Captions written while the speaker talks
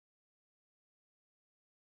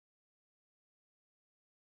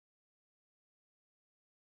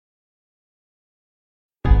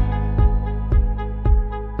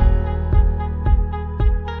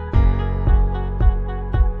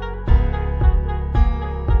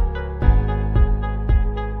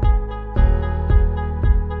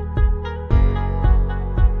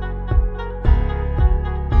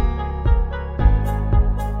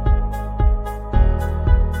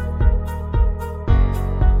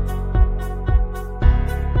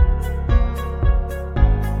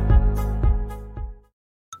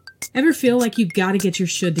Ever feel like you've got to get your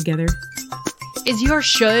should together? Is your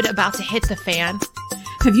should about to hit the fan?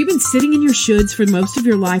 Have you been sitting in your shoulds for most of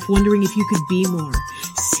your life wondering if you could be more,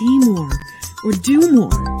 see more, or do more?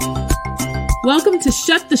 Welcome to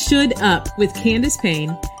Shut the Should Up with Candace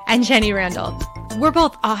Payne and Jenny Randall. We're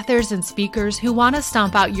both authors and speakers who want to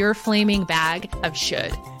stomp out your flaming bag of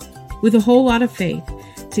should. With a whole lot of faith,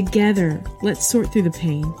 together, let's sort through the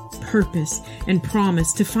pain, purpose, and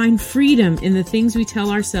promise to find freedom in the things we tell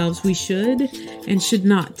ourselves we should and should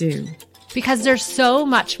not do. Because there's so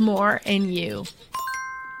much more in you.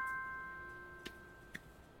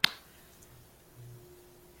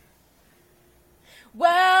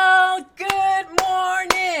 Well, good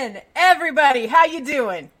morning, everybody. How you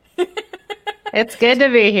doing? It's good to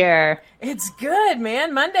be here. It's good,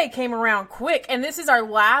 man. Monday came around quick, and this is our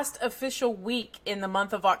last official week in the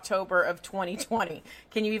month of October of 2020.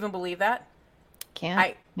 Can you even believe that?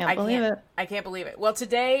 I can't believe it. I can't believe it. Well,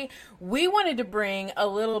 today we wanted to bring a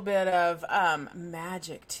little bit of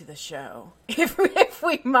magic to the show. If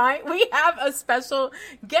we might, we have a special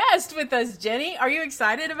guest with us. Jenny, are you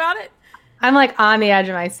excited about it? I'm like on the edge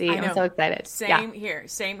of my seat. I'm so excited. Same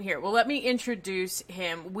here. Well, let me introduce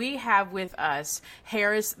him. We have with us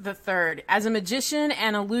Harris III. As a magician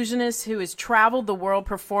and illusionist who has traveled the world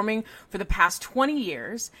performing for the past 20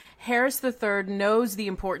 years, Harris III knows the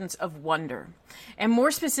importance of wonder, and more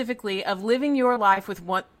specifically of living your life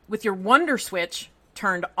with your wonder switch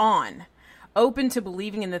turned on, open to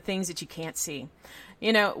believing in the things that you can't see.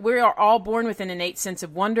 You know, we are all born with an innate sense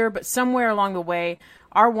of wonder, but somewhere along the way,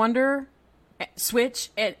 our wonder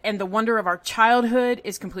switch and the wonder of our childhood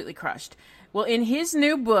is completely crushed. Well, in his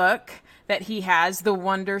new book that he has, The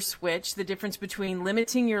Wonder Switch, The Difference Between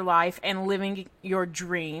Limiting Your Life and Living Your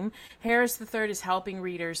Dream, Harris III is helping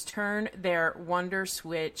readers turn their wonder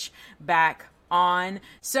switch back on.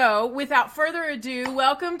 So, without further ado,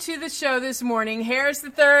 welcome to the show this morning, Harris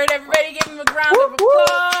III. Everybody give him a round of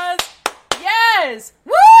applause. Yes!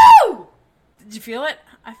 Woo! Did you feel it?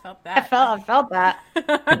 I felt that. I felt that.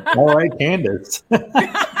 All right, Candace.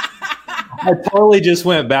 I totally just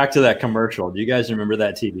went back to that commercial. Do you guys remember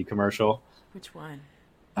that TV commercial? Which one?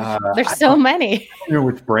 There's so many. I don't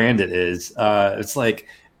remember which brand it is. It's like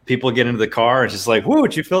people get into the car and it's just like, whoa,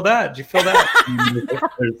 did you feel that? Did you feel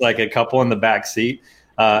that? There's like a couple in the back seat.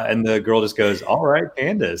 And the girl just goes, all right,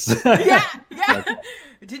 Candace. Yeah.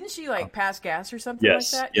 Didn't she like pass gas or something like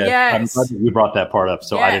that? Yes. I'm glad that you brought that part up,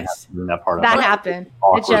 so I didn't have to bring that part up. That happened.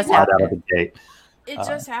 It just happened. Out of the gate. It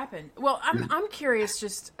just happened. Well, I'm curious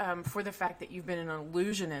just for the fact that you've been an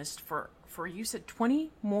illusionist for you said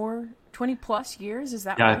 20 plus years. Is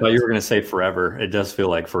that right? I thought you were going to say forever. It does feel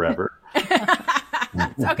like forever.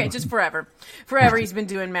 Okay, just forever. Forever he's been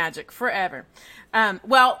doing magic. Forever.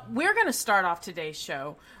 Well, we're going to start off today's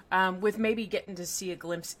show with maybe getting to see a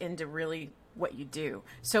glimpse into really what you do.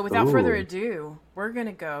 So without further ado, we're going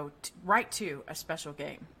to go right to a special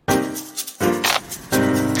game. A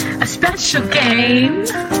special game.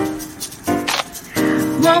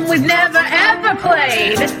 One we've never ever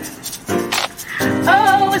played.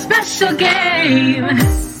 Oh, a special game.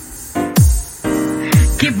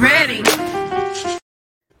 Get ready.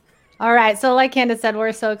 All right. So like Candace said,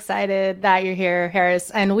 we're so excited that you're here, Harris.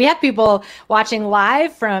 And we have people watching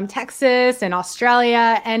live from Texas and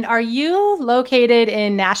Australia. And are you located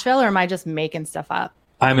in Nashville or am I just making stuff up?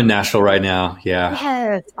 I'm in Nashville right now. Yeah.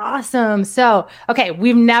 Yes. Awesome. So, okay.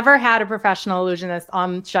 We've never had a professional illusionist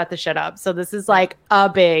on Shut the Shit Up. So this is like a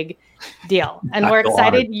big deal. And we're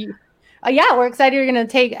excited. We're excited you're going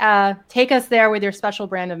to take us there with your special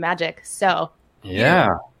brand of magic. So,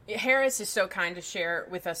 yeah. Harris is so kind to share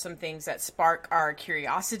with us some things that spark our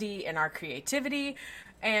curiosity and our creativity.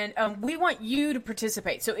 And we want you to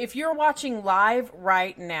participate. So if you're watching live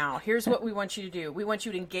right now, here's what we want you to do. We want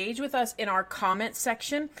you to engage with us in our comment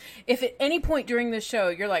section. If at any point during the show,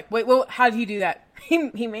 you're like, wait, well, how do you do that?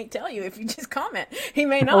 He may tell you if you just comment. He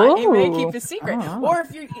may not. Ooh. He may keep it secret. Oh. Or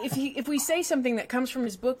if we say something that comes from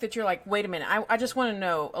his book that you're like, wait a minute, I just want to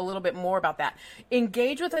know a little bit more about that.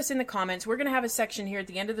 Engage with us in the comments. We're going to have a section here at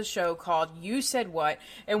the end of the show called You Said What,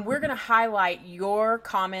 and we're going to highlight your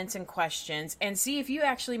comments and questions and see if you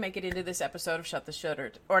actually make it into this episode of Shut the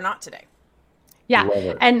Should or not today. Yeah.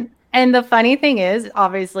 And the funny thing is,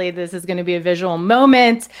 obviously, this is going to be a visual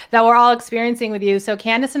moment that we're all experiencing with you. So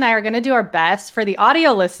Candace and I are going to do our best for the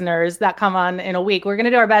audio listeners that come on in a week. We're going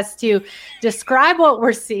to do our best to describe what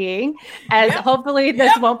we're seeing, as hopefully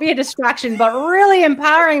this won't be a distraction, but really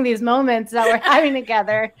empowering these moments that we're having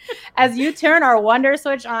together as you turn our wonder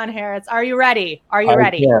switch on, Harris. Are you ready? Are you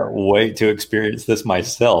ready? I can't wait to experience this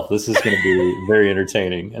myself. This is going to be very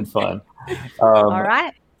entertaining and fun. All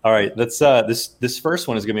right. All right, let's this first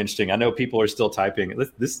one is gonna be interesting. I know people are still typing.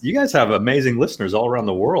 This you guys have amazing listeners all around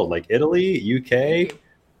the world, like Italy, UK,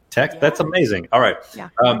 tech. That's amazing. All right,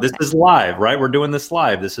 this is live, right? We're doing this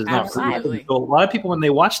live. This is not free. So a lot of people, when they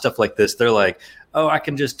watch stuff like this, they're like, "Oh, I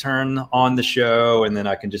can just turn on the show and then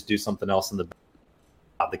I can just do something else in the."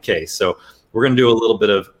 Not the case. So we're gonna do a little bit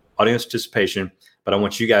of audience participation, but I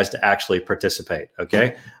want you guys to actually participate.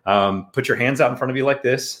 Okay, put your hands out in front of you like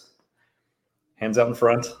this. Hands out in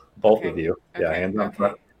front, both of you. Yeah, hands out in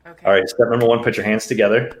front. Okay. All right, step number 1, put your hands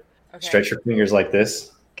together. Okay. Stretch your fingers like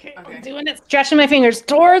this. Okay, I'm doing it. Stretching my fingers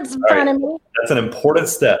towards front of me. That's an important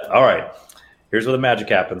step. All right, here's where the magic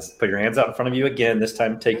happens. Put your hands out in front of you again. This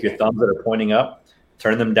time, take your thumbs that are pointing up,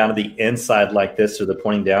 turn them down to the inside like this, so they're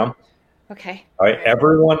pointing down. Okay. All right,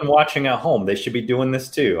 everyone watching at home, they should be doing this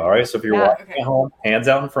too. All right, so if you're watching at home, hands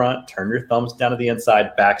out in front, turn your thumbs down to the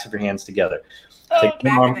inside, backs of your hands together. Take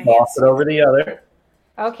one arm, cross it over the other.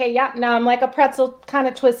 Okay, yeah. Now I'm like a pretzel, kind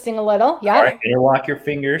of twisting a little. Yeah. All right, interlock your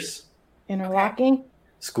fingers. Interlocking.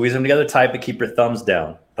 Squeeze them together tight, but keep your thumbs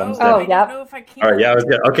down. Thumbs down. Oh, yeah. I don't know if I can. All right, yeah, I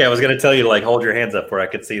was gonna tell you to like hold your hands up where I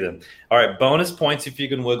could see them. All right, bonus points if you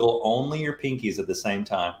can wiggle only your pinkies at the same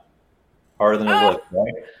time. Harder than it looks,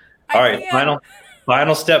 right? All right,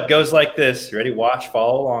 final step goes like this. You ready? Watch,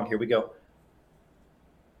 follow along. Here we go.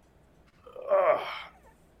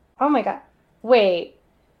 Oh my God. Wait.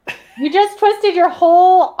 You just twisted your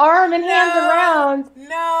whole arm and hands around.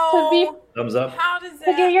 No. Thumbs up. How does that?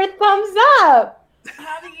 To get your thumbs up.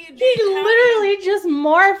 How do you do? He literally just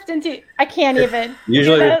morphed into. I can't even.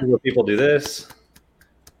 Usually, people do this.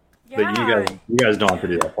 Yeah. But you guys don't have to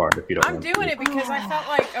do that part if you don't. I'm want doing to. it because I felt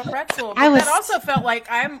like a pretzel. But that also felt like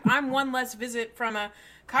I'm one less visit from a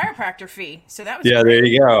chiropractor fee. So that was great. There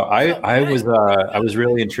you go. I I was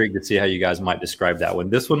really intrigued to see how you guys might describe that one.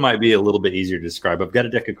 This one might be a little bit easier to describe. I've got a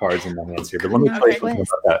deck of cards in my hands here, but let me tell you something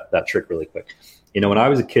about that trick really quick. You know, when I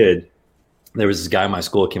was a kid, there was this guy in my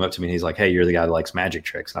school who came up to me and he's like, "Hey, you're the guy that likes magic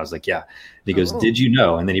tricks." And I was like, "Yeah." And he goes, "Did you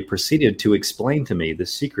know?" And then he proceeded to explain to me the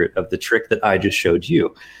secret of the trick that I just showed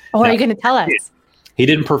you. Oh, are you going to tell us? He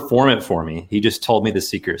didn't perform it for me. He just told me the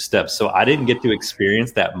secret steps. So I didn't get to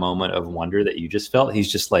experience that moment of wonder that you just felt.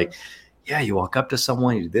 He's just like, yeah, you walk up to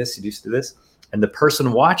someone, you do this, you do this. And the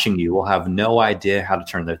person watching you will have no idea how to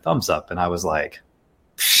turn their thumbs up. And I was like,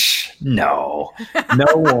 no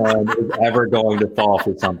one is ever going to fall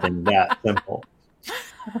for something that simple.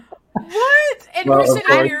 What? And we're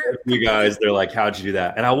sitting here. You guys, they're like, how'd you do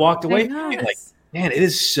that? And I walked away like, man, it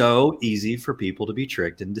is so easy for people to be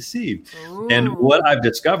tricked and deceived. Ooh. And what I've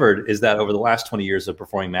discovered is that over the last 20 years of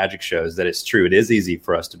performing magic shows, that it's true. It is easy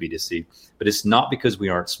for us to be deceived, but it's not because we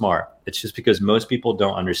aren't smart. It's just because most people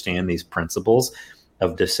don't understand these principles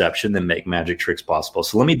of deception that make magic tricks possible.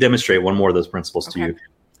 So let me demonstrate one more of those principles to you.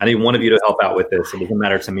 I need one of you to help out with this. It doesn't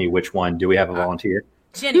matter to me which one. Do we have a volunteer?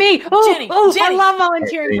 Jenny. Me. Jenny. I love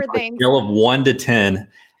volunteering for things. On a scale of 1 to 10,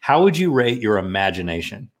 how would you rate your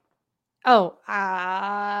imagination? Oh,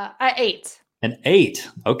 8. An 8.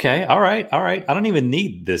 Okay. All right. I don't even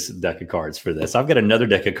need this deck of cards for this. I've got another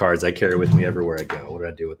deck of cards I carry with me everywhere I go. What do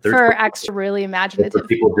I do with them? For extra really imaginative for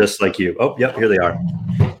people just like you. Oh, yep. Here they are.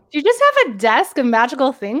 Do you just have a desk of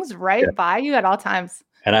magical things right by you at all times?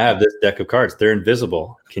 And I have this deck of cards. They're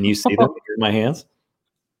invisible. Can you see them in my hands?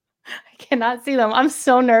 I cannot see them. I'm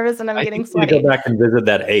so nervous and I'm getting sweaty. Go back and visit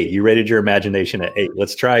that 8. You rated your imagination at 8.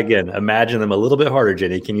 Let's try again. Imagine them a little bit harder,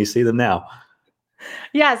 Jenny. Can you see them now?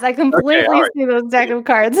 Yes, I completely see those deck of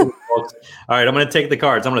cards. All right, I'm going to take the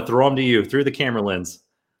cards. I'm going to throw them to you through the camera lens.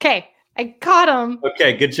 Okay, I caught them.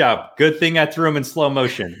 Okay, good job. Good thing I threw them in slow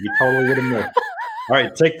motion. You totally would have missed. All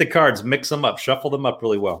right, take the cards, mix them up, shuffle them up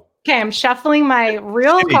really well. Okay, I'm shuffling my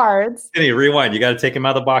real cards. Jenny, rewind. You got to take them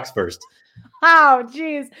out of the box first. Oh,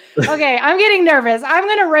 geez. Okay, I'm getting nervous. I'm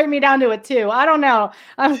going to write me down to a 2. I don't know.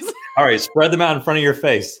 All right, spread them out in front of your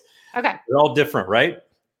face. Okay. They're all different, right?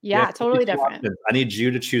 Yeah, totally different. I need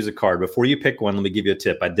you to choose a card. Before you pick one, let me give you a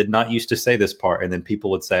tip. I did not used to say this part, and then people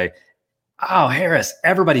would say, "Oh, Harris,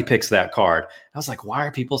 everybody picks that card." I was like, why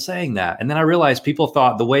are people saying that? And then I realized people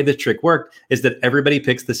thought the way the trick worked is that everybody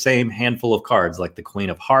picks the same handful of cards, like the Queen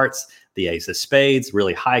of Hearts, the Ace of Spades,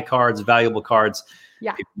 really high cards, valuable cards.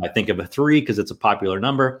 Yeah. People might think of a 3 because it's a popular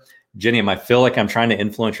number. Jenny, I feel like I'm trying to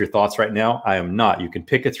influence your thoughts right now. I am not. You can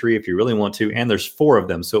pick a 3 if you really want to, and there's 4 of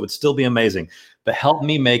them, so it would still be amazing. But help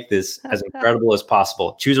me make this as incredible as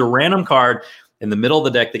possible. Choose a random card in the middle of the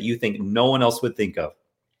deck that you think no one else would think of.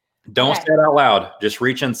 Don't say it out loud. Just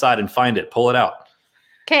reach inside and find it. Pull it out.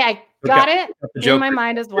 Okay, I got it in my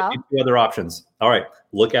mind as well. 2 other options. All right.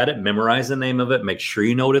 Look at it. Memorize the name of it. Make sure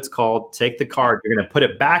you know what it's called. Take the card. You're going to put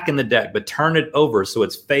it back in the deck, but turn it over so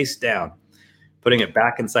it's face down. putting it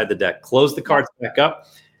back inside the deck. Close the cards back up.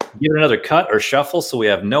 Give it another cut or shuffle so we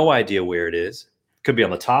have no idea where it is. Could be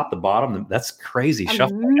on the top, the bottom. That's crazy.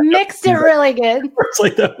 Shuffle. Mixed it really good. It's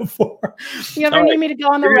like that before. If you ever need me to go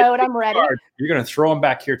on the road, I'm ready. You're going to throw them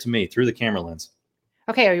back here to me through the camera lens.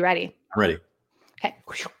 Okay, are you ready? I'm ready. Okay.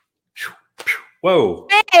 Whoa.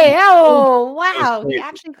 Hey, oh, wow. You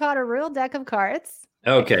actually caught a real deck of cards.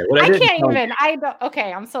 Okay. I can't even. I don't.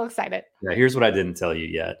 Okay, I'm so excited. Yeah, here's what I didn't tell you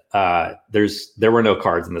yet. There were no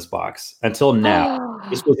cards in this box until now.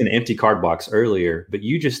 This was an empty card box earlier, but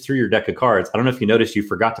you just threw your deck of cards. I don't know if you noticed, you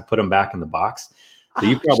forgot to put them back in the box. So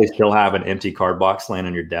you probably still have an empty card box laying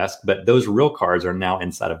on your desk, but those real cards are now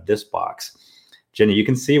inside of this box. Jenny, you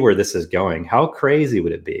can see where this is going. How crazy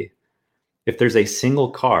would it be if there's a single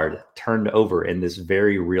card turned over in this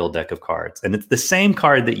very real deck of cards? And it's the same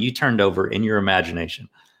card that you turned over in your imagination.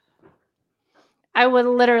 I would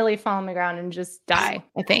literally fall on the ground and just die,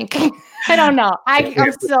 I think. I don't know. I'm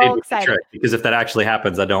so excited. Because if that actually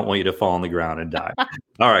happens, I don't want you to fall on the ground and die.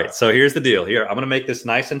 All right. So here's the deal. Here, I'm going to make this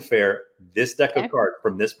nice and fair. This deck of cards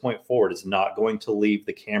from this point forward is not going to leave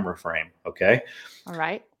the camera frame. Okay. All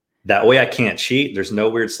right. That way I can't cheat. There's no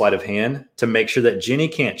weird sleight of hand to make sure that Jenny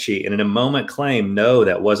can't cheat. And in a moment claim, no,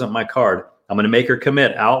 that wasn't my card. I'm going to make her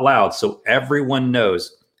commit out loud so everyone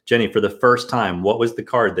knows. Jenny, for the first time, what was the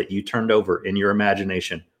card that you turned over in your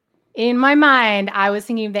imagination? In my mind, I was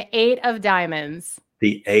thinking the 8 of diamonds.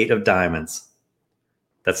 The 8 of diamonds.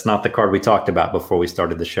 That's not the card we talked about before we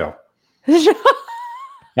started the show.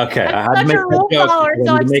 Okay, I had to make that joke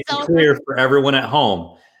to make it clear for everyone at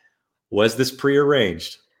home. Was this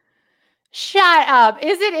prearranged? Shut up.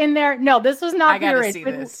 Is it in there? No, this was not prearranged. I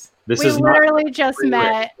gotta see this. This we is literally just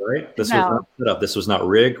met. Right? This was not set up. This was not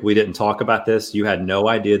rigged. We didn't talk about this. You had no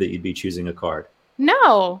idea that you'd be choosing a card.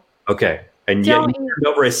 No. Okay. And yet you turned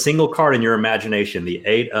over a single card in your imagination, the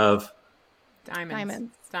 8 of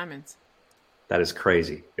diamonds. That is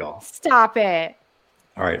crazy, y'all. Stop it.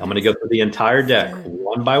 All right. I'm going to go through the entire deck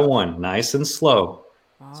one by one, nice and slow,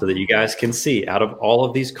 so that you guys can see out of all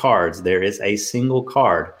of these cards, there is a single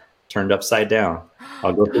card turned upside down.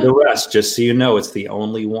 I'll go through the rest just so you know it's the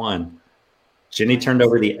only one. Jenny turned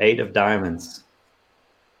over the 8 of diamonds.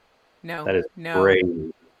 No. That is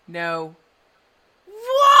crazy. No.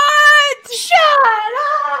 What? Shut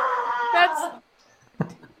up!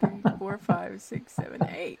 That's 3, 4, 5, 6, 7,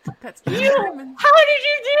 8. That's diamonds. How did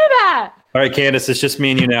you do that? All right, Candace, it's just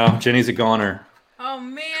me and you now. Jenny's a goner. Oh,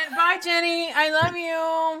 man. Bye, Jenny. I love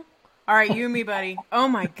you. All right, you and me, buddy. Oh,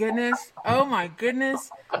 my goodness.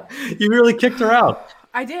 You really kicked her out.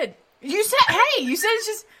 I did. You said it's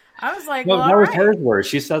just, I was like, no, well, that was right. her words.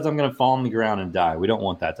 She says I'm going to fall on the ground and die. We don't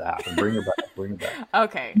want that to happen. Bring her back.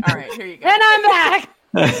 Okay. All right. Here you go. And I'm back.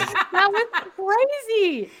 That was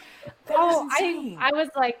crazy. I was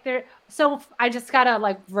like there. So I just gotta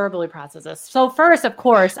like verbally process this. So first, of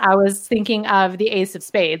course, I was thinking of the Ace of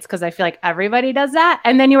Spades because I feel like everybody does that.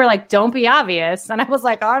 And then you were like, "Don't be obvious," and I was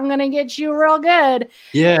like, "I'm gonna get you real good."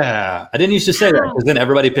 Yeah, I didn't used to say that because then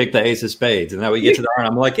everybody picked the Ace of Spades, and now we get to the round.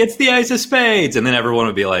 I'm like, "It's the Ace of Spades," and then everyone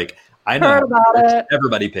would be like, "I know." Heard about it.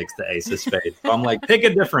 Everybody picks the Ace of Spades. So I'm like, "Pick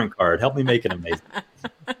a different card. Help me make it amazing."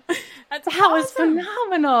 That was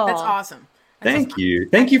phenomenal. That's awesome. Thank you.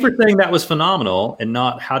 Thank you for saying that was phenomenal and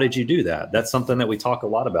not how did you do that? That's something that we talk a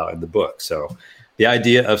lot about in the book. So the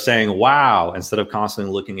idea of saying, wow, instead of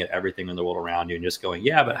constantly looking at everything in the world around you and just going,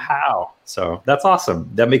 yeah, but how? So that's awesome.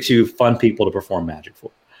 That makes you fun people to perform magic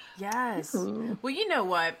for. Yes. Ooh. Well, you know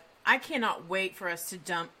what? I cannot wait for us to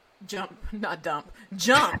jump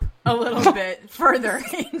a little bit further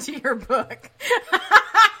into your book.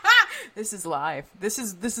 This is live. This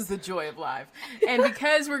is the joy of live. And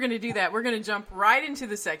because we're going to do that, we're going to jump right into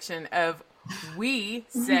the section of We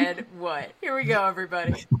Said What. Here we go,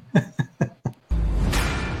 everybody.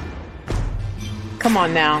 Come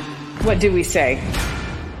on now. What do we say?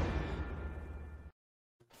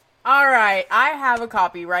 All right, I have a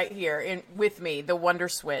copy right here with me, The Wonder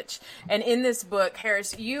Switch. And in this book,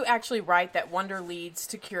 Harris, you actually write that wonder leads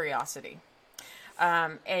to curiosity.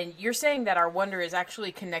 And you're saying that our wonder is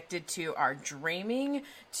actually connected to our dreaming,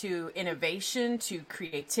 to innovation, to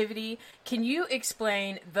creativity. Can you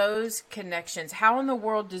explain those connections? How in the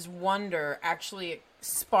world does wonder actually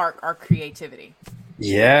spark our creativity?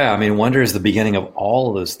 Yeah, I mean, wonder is the beginning of all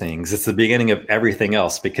of those things. It's the beginning of everything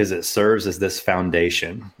else because it serves as this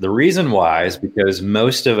foundation. The reason why is because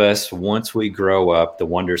most of us, once we grow up, the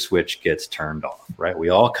wonder switch gets turned off, right? We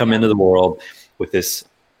all come into the world with this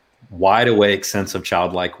wide awake sense of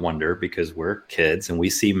childlike wonder because we're kids and we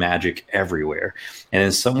see magic everywhere. And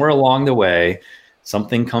then somewhere along the way,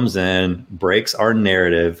 something comes in, breaks our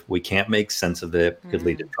narrative. We can't make sense of it. Could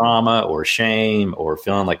lead to trauma or shame or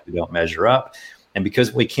feeling like we don't measure up. And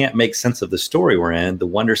because we can't make sense of the story we're in, the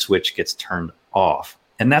wonder switch gets turned off.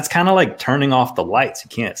 And that's kind of like turning off the lights. You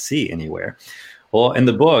can't see anywhere. Well, in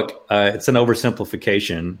the book, it's an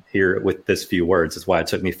oversimplification here with this few words. That's why it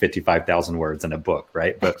took me 55,000 words in a book,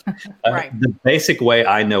 right? But the basic way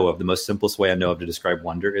I know of, the most simplest way I know of to describe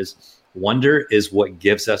wonder is what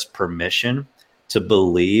gives us permission to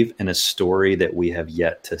believe in a story that we have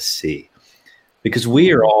yet to see. Because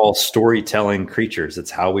we are all storytelling creatures.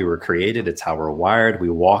 It's how we were created. It's how we're wired. We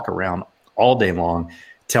walk around all day long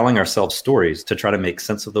telling ourselves stories to try to make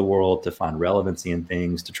sense of the world, to find relevancy in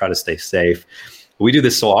things, to try to stay safe. We do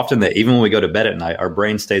this so often that even when we go to bed at night, our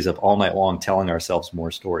brain stays up all night long telling ourselves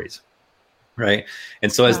more stories, right?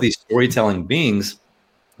 And so as these storytelling beings,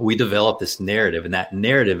 we develop this narrative, and that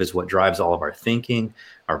narrative is what drives all of our thinking,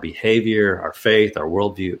 our behavior, our faith, our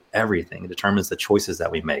worldview, everything. It determines the choices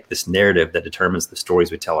that we make, this narrative that determines the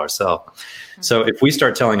stories we tell ourselves. So if we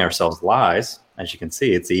start telling ourselves lies, as you can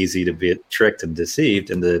see, it's easy to be tricked and deceived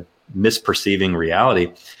into misperceiving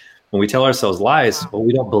reality. When we tell ourselves lies, well,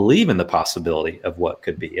 we don't believe in the possibility of what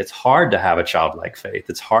could be. It's hard to have a childlike faith.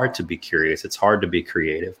 It's hard to be curious. It's hard to be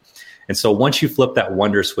creative. And so once you flip that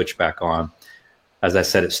wonder switch back on, as I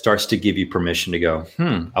said, it starts to give you permission to go,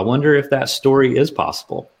 I wonder if that story is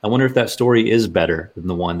possible. I wonder if that story is better than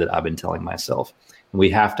the one that I've been telling myself. And we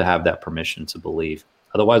have to have that permission to believe.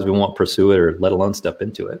 Otherwise, we won't pursue it or let alone step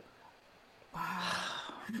into it. Wow.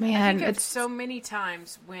 Man, I think it's so many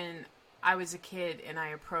times when I was a kid and I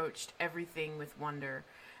approached everything with wonder,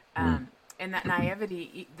 and that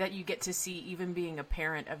naivety that you get to see even being a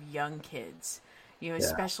parent of young kids, you know,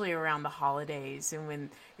 especially around the holidays, and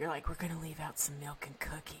when you're like, we're going to leave out some milk and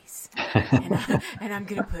cookies, and I'm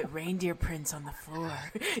going to put reindeer prints on the floor,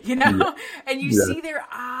 you know, and you see their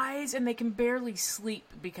eyes and they can barely sleep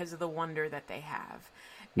because of the wonder that they have.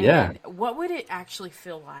 And what would it actually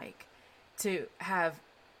feel like to have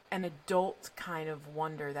an adult kind of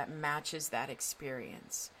wonder that matches that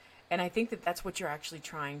experience? And I think that that's what you're actually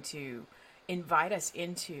trying to invite us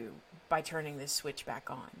into by turning this switch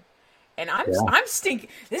back on. And I'm stinking.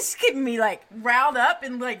 This is getting me like riled up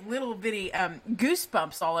and like little bitty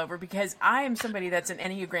goosebumps all over, because I am somebody that's an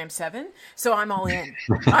Enneagram 7, so I'm all in.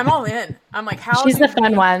 I'm all in. I'm like, how? She's the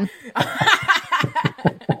fun one.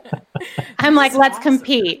 I'm like, let's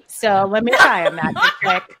compete. So let me try a magic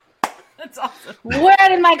trick. That's awesome. Where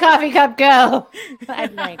did my coffee cup go? I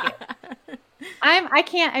drank it.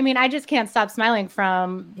 I just can't stop smiling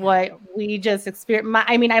from what we just experienced.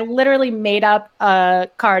 I literally made up a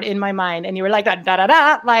card in my mind, and you were like, da, da, da,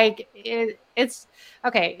 da. Like, it's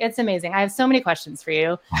okay. It's amazing. I have so many questions for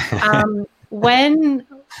you.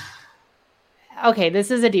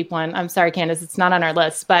 This is a deep one. I'm sorry, Candace, it's not on our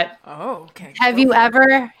list, but have you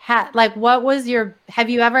ever had, like, have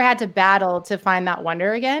you ever had to battle to find that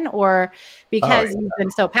wonder again? Or because you've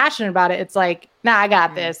been so passionate about it, it's like, nah, I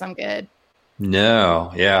got this. I'm good.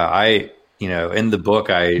 No. Yeah. In the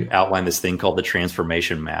book, I outline this thing called the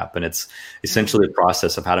transformation map, and it's essentially the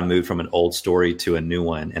process of how to move from an old story to a new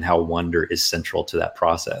one, and how wonder is central to that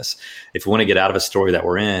process. If we want to get out of a story that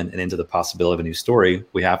we're in and into the possibility of a new story,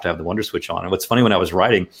 we have to have the wonder switch on. And what's funny, when I was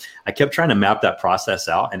writing, I kept trying to map that process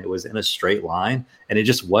out, and it was in a straight line, and it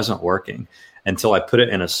just wasn't working until I put it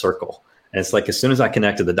in a circle. And it's like, as soon as I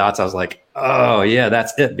connected the dots, I was like, oh yeah,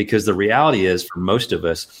 that's it. Because the reality is, for most of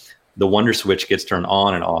us, the wonder switch gets turned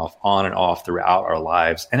on and off throughout our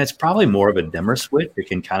lives. And it's probably more of a dimmer switch. It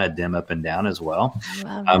can kind of dim up and down as well.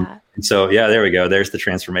 I love that. And so, there we go. There's the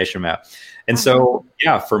transformation map. And so,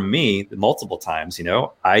 for me, multiple times,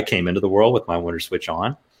 I came into the world with my wonder switch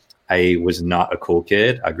on. I was not a cool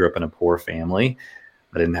kid. I grew up in a poor family.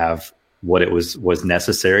 I didn't have what it was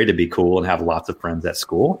necessary to be cool and have lots of friends at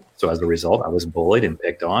school. So as a result, I was bullied and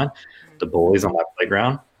picked on. The bullies on my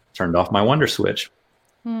playground turned off my wonder switch.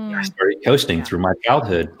 I started coasting through my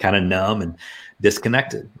childhood, kind of numb and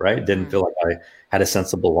disconnected, right? Didn't feel like I had a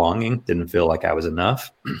sense of belonging, didn't feel like I was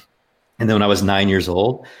enough. And then when I was 9 years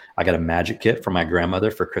old, I got a magic kit from my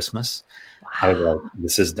grandmother for Christmas. Wow. I was like,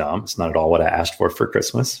 this is dumb. It's not at all what I asked for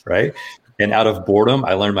Christmas, right? And out of boredom,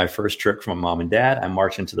 I learned my first trick from my mom and dad. I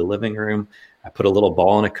marched into the living room. I put a little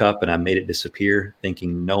ball in a cup and I made it disappear,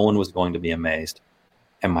 thinking no one was going to be amazed.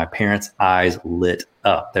 And my parents' eyes lit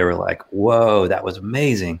up. They were like, whoa, that was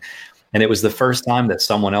amazing. And it was the first time that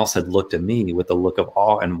someone else had looked at me with a look of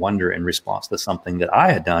awe and wonder in response to something that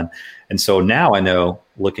I had done. And so now I know,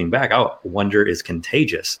 looking back, wonder is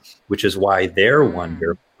contagious, which is why their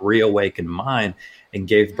wonder reawakened mine. and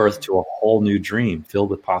gave birth to a whole new dream filled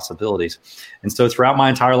with possibilities. And so throughout my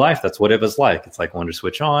entire life, that's what it was like. It's like I wanted to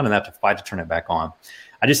switch on and I have to fight to turn it back on.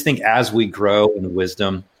 I just think as we grow in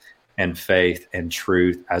wisdom and faith and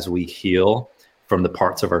truth, as we heal from the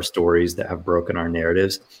parts of our stories that have broken our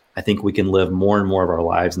narratives, I think we can live more and more of our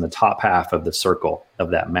lives in the top half of the circle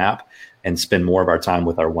of that map and spend more of our time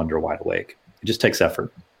with our wonder wide awake. It just takes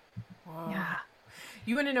effort. Wow. Yeah.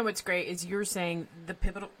 You want to know what's great is you're saying the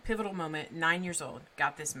pivotal moment, 9 years old,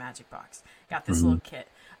 got this magic box, got this little kit.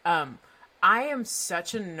 I am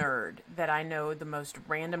such a nerd that I know the most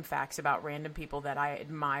random facts about random people that I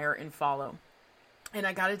admire and follow. And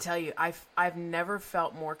I got to tell you, I've never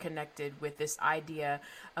felt more connected with this idea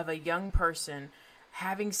of a young person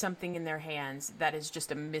having something in their hands that is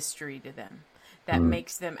just a mystery to them, that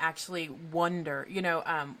makes them actually wonder. You know,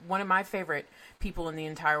 one of my favorite people in the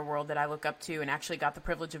entire world that I look up to and actually got the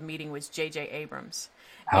privilege of meeting was J.J. Abrams.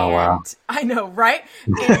 Oh, and wow. I know, right?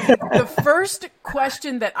 And the first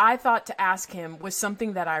question that I thought to ask him was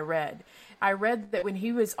something that I read. I read that when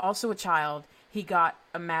he was also a child, he got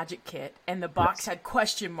a magic kit and the box had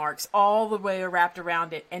question marks all the way wrapped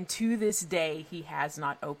around it. And to this day, he has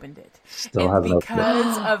not opened it. And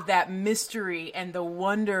because of that mystery and the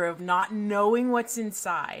wonder of not knowing what's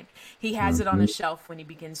inside, he has it on a shelf when he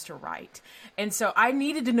begins to write. And so I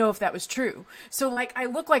needed to know if that was true. So like, I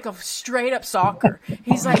look like a straight up stalker.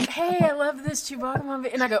 He's like, hey, I love this Chewbacca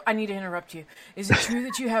movie. And I go, I need to interrupt you. Is it true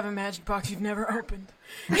that you have a magic box you've never opened?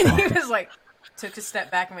 And he was like, took a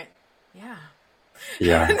step back and went, yeah.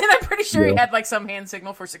 Yeah. And then I'm pretty sure he had like some hand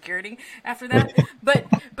signal for security after that. But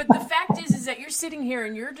the fact is that you're sitting here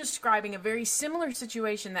and you're describing a very similar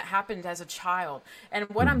situation that happened as a child. And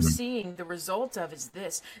what I'm seeing the result of is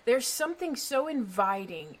this. There's something so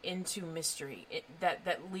inviting into mystery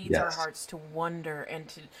that leads our hearts to wonder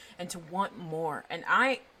and to want more. And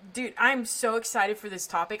I'm so excited for this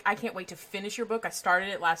topic. I can't wait to finish your book. I started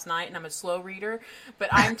it last night and I'm a slow reader, but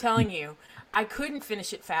I'm telling you, I couldn't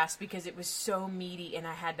finish it fast because it was so meaty and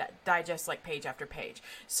I had to digest like page after page.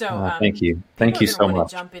 So thank you. Thank you so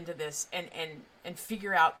much. Jump into this and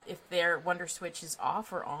figure out if their wonder switch is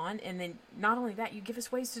off or on. And then not only that, you give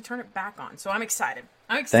us ways to turn it back on. So I'm excited.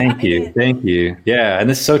 Thank you. Yeah. And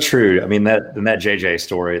this is so true. I mean, that JJ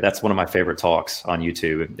story, that's one of my favorite talks on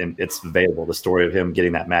YouTube, and it's available. The story of him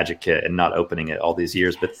getting that magic kit and not opening it all these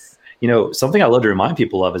years. But, you know, something I love to remind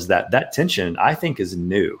people of is that tension, I think, is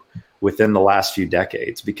new within the last few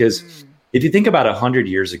decades, because if you think about 100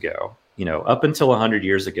 years ago, you know, up until 100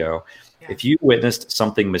 years ago, if you witnessed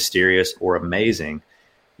something mysterious or amazing,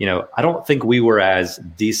 you know, I don't think we were as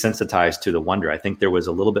desensitized to the wonder. I think there was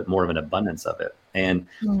a little bit more of an abundance of it. And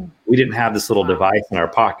we didn't have this little device in our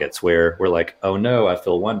pockets where we're like, oh no, I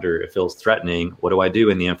feel wonder. It feels threatening. What do I do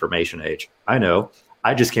in the information age? I know.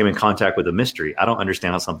 I just came in contact with a mystery. I don't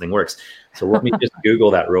understand how something works. So let me just Google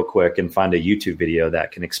that real quick and find a YouTube video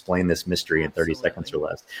that can explain this mystery in 30 seconds or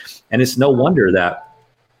less. And it's no wonder that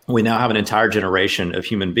we now have an entire generation of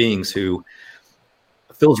human beings who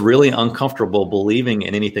feels really uncomfortable believing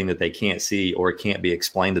in anything that they can't see or can't be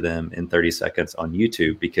explained to them in 30 seconds on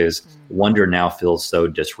YouTube, because wonder now feels so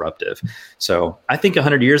disruptive. So I think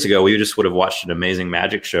 100 years ago, we just would have watched an amazing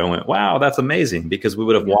magic show and went, wow, that's amazing, because we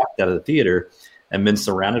would have walked out of the theater and been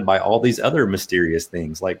surrounded by all these other mysterious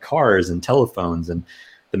things like cars and telephones, and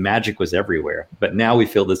the magic was everywhere. But now we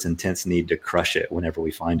feel this intense need to crush it whenever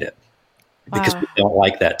we find it, because we don't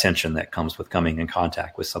like that tension that comes with coming in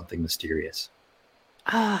contact with something mysterious.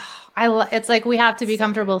 It's like we have to be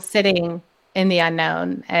comfortable sitting in the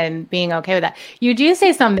unknown and being okay with that. You do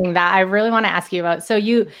say something that I really want to ask you about. So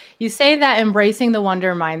you say that embracing the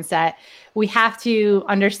wonder mindset, we have to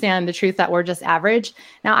understand the truth that we're just average.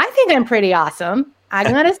 Now, I think I'm pretty awesome. I'm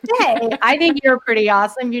going to say, I think you're pretty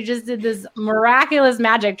awesome. You just did this miraculous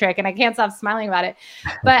magic trick and I can't stop smiling about it.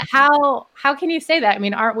 But how can you say that? I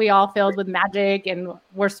mean, aren't we all filled with magic and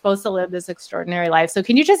we're supposed to live this extraordinary life? So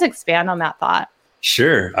can you just expand on that thought?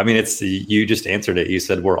 Sure. I mean, you just answered it. You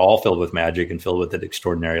said we're all filled with magic and filled with an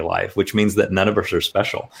extraordinary life, which means that none of us are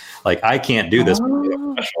special. Like, I can't do this because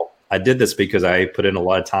I'm special. I did this because I put in a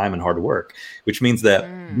lot of time and hard work, which means that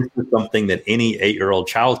this is something that any 8-year-old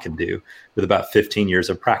child can do with about 15 years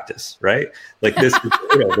of practice, right? Like this,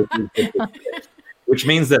 which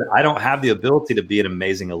means that I don't have the ability to be an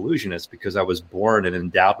amazing illusionist because I was born and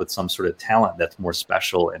endowed with some sort of talent that's more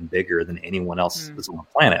special and bigger than anyone else that's on the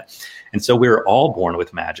planet. And so we're all born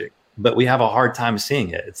with magic, but we have a hard time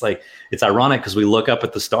seeing it. It's like, it's ironic because we look up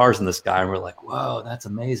at the stars in the sky and we're like, whoa, that's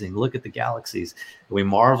amazing. Look at the galaxies. And we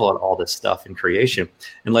marvel at all this stuff in creation.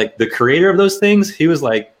 And like the creator of those things, he was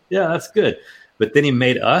like, yeah, that's good. But then he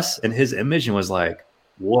made us in his image and was like,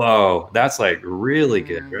 whoa, that's like really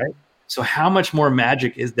good, right? So how much more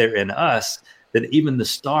magic is there in us than even the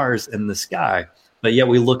stars in the sky? But yet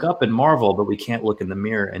we look up and marvel, but we can't look in the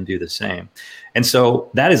mirror and do the same. And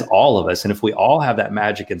so that is all of us. And if we all have that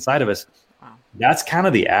magic inside of us, that's kind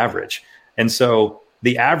of the average. And so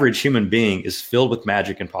the average human being is filled with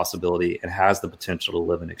magic and possibility and has the potential to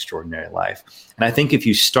live an extraordinary life. And I think if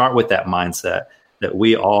you start with that mindset that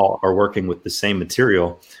we all are working with the same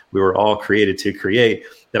material, we were all created to create,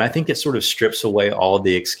 then I think it sort of strips away all of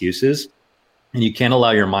the excuses. And you can't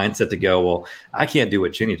allow your mindset to go, well, I can't do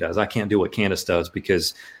what Jenny does. I can't do what Candace does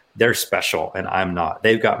because they're special and I'm not.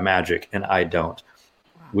 They've got magic and I don't.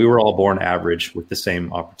 We were all born average with the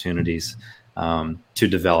same opportunities to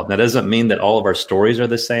develop. That doesn't mean that all of our stories are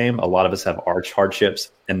the same. A lot of us have arch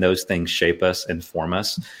hardships, and those things shape us and form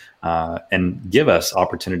us and give us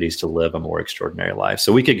opportunities to live a more extraordinary life.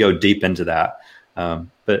 So we could go deep into that.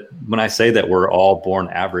 But when I say that we're all born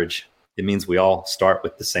average, it means we all start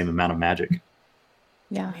with the same amount of magic.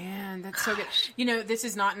 Yeah. Man, that's so good. You know, this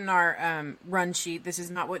is not in our run sheet. This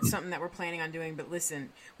is not something that we're planning on doing. But listen,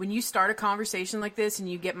 when you start a conversation like this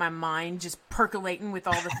and you get my mind just percolating with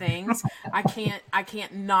all the things, I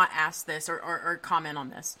can't not ask this or comment on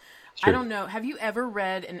this. Sure. I don't know. Have you ever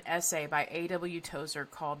read an essay by A.W. Tozer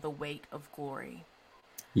called The Weight of Glory?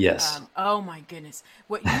 Yes. Oh my goodness.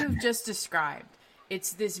 What you've just described,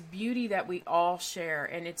 it's this beauty that we all share.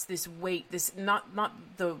 And it's this weight, this not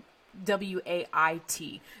the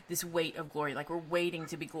W-A-I-T, this weight of glory, like we're waiting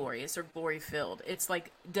to be glorious or glory filled. It's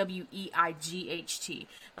like W-E-I-G-H-T,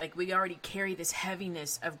 like we already carry this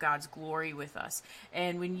heaviness of God's glory with us.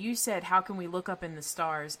 And when you said, how can we look up in the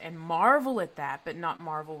stars and marvel at that, but not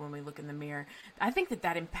marvel when we look in the mirror, I think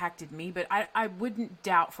that impacted me, but I wouldn't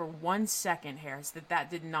doubt for 1 second, Harris, that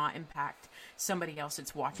did not impact somebody else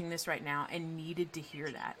that's watching this right now and needed to hear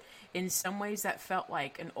that. In some ways that felt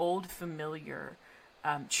like an old familiar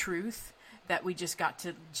truth that we just got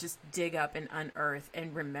to just dig up and unearth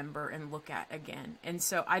and remember and look at again. And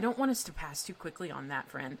so I don't want us to pass too quickly on that,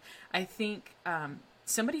 friend. I think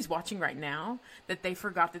somebody's watching right now that they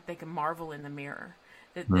forgot that they can marvel in the mirror,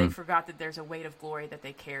 that they forgot that there's a weight of glory that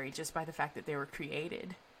they carry just by the fact that they were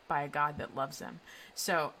created by a God that loves them.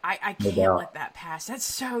 So I can't let that pass. That's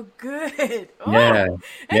so good. Oh, yeah.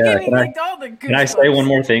 Can I say one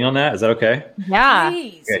more thing on that? Is that okay? Yeah.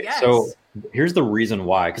 Please, okay, yes. So here's the reason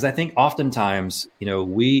why, because I think oftentimes, you know,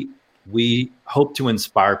 we hope to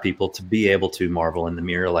inspire people to be able to marvel in the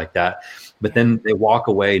mirror like that, but then they walk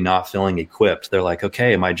away not feeling equipped. They're like,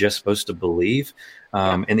 okay, am I just supposed to believe?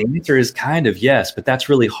 And the answer is kind of yes, but that's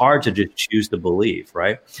really hard to just choose to believe,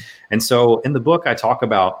 right? And so in the book, I talk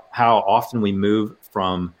about how often we move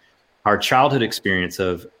from our childhood experience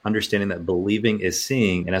of understanding that believing is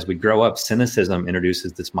seeing. And as we grow up, cynicism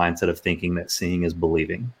introduces this mindset of thinking that seeing is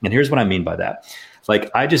believing. And here's what I mean by that. Like,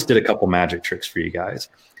 I just did a couple magic tricks for you guys.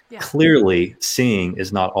 Yeah. Clearly, seeing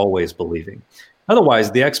is not always believing.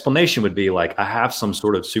 Otherwise, the explanation would be like, I have some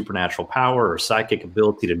sort of supernatural power or psychic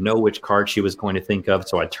ability to know which card she was going to think of.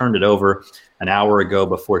 So I turned it over an hour ago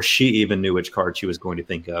before she even knew which card she was going to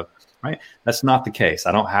think of, right? That's not the case.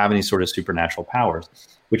 I don't have any sort of supernatural powers,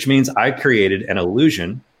 which means I created an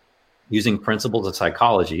illusion using principles of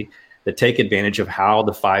psychology that take advantage of how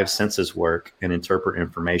the five senses work and interpret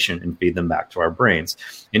information and feed them back to our brains.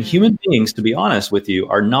 And human beings, to be honest with you,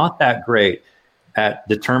 are not that great at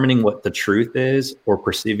determining what the truth is or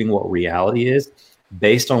perceiving what reality is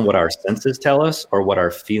based on what our senses tell us or what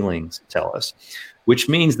our feelings tell us, which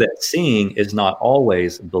means that seeing is not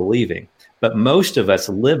always believing. But most of us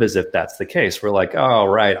live as if that's the case. We're like, oh,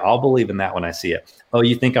 right, I'll believe in that when I see it. Oh,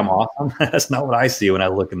 you think I'm awesome? That's not what I see when I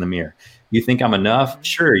look in the mirror. You think I'm enough?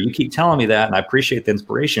 Sure, you keep telling me that, and I appreciate the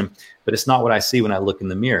inspiration, but it's not what I see when I look in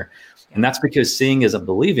the mirror. And that's because seeing isn't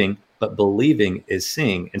believing, but believing is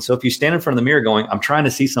seeing. And so if you stand in front of the mirror going, I'm trying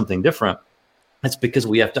to see something different, it's because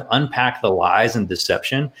we have to unpack the lies and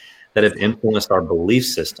deception that have influenced our belief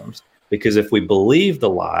systems. Because if we believe the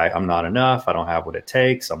lie, I'm not enough, I don't have what it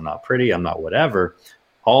takes, I'm not pretty, I'm not whatever,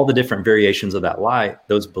 all the different variations of that lie,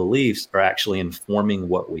 those beliefs are actually informing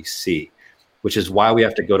what we see, which is why we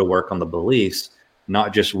have to go to work on the beliefs,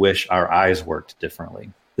 not just wish our eyes worked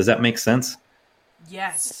differently. Does that make sense?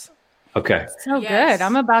 Yes. Okay. So good.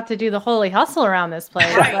 I'm about to do the holy hustle around this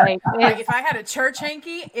place. Right. Like if I had a church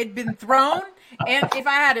hanky, it'd been thrown. And if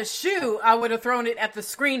I had a shoe, I would have thrown it at the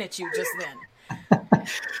screen at you just then.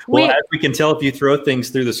 Well, as we can tell, if you throw things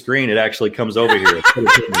through the screen, it actually comes over here.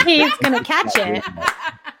 He's going to catch it.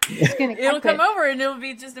 It'll come over and it'll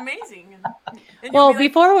be just amazing. And well, like,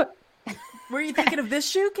 before... Were you thinking of this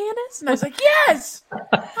shoe, Candace? And I was like, yes,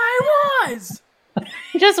 I was.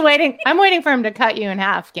 Just waiting. I'm waiting for him to cut you in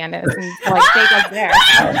half, Candace, and like take us there.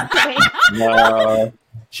 No,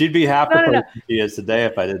 she'd be half the person she is today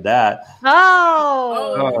if I did that.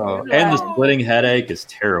 Oh. And the splitting headache is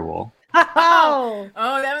terrible. Oh,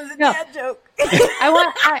 that was a dad joke.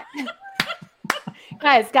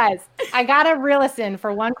 Guys, I gotta reel us in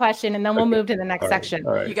for one question, and then we'll move to the next section.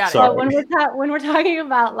 All right. You got it. So when we're talking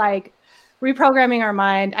about like reprogramming our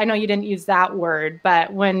mind, I know you didn't use that word,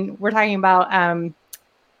 but when we're talking about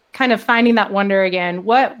kind of finding that wonder again,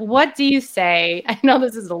 what do you say? I know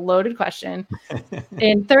this is a loaded question.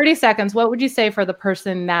 In 30 seconds, what would you say for the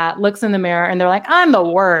person that looks in the mirror and they're like, I'm the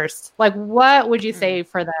worst? Like, what would you say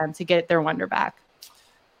for them to get their wonder back?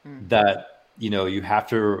 That, you have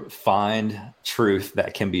to find truth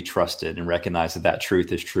that can be trusted and recognize that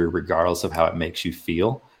truth is true regardless of how it makes you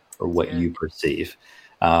feel or what you perceive.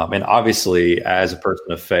 And obviously, as a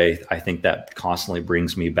person of faith, I think that constantly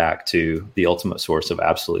brings me back to the ultimate source of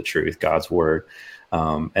absolute truth, God's word.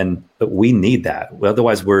 But we need that.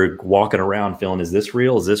 Otherwise, we're walking around feeling, is this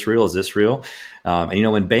real? Is this real? Is this real?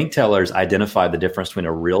 And when bank tellers identify the difference between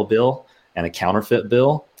a real bill and a counterfeit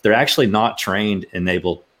bill, they're actually not trained and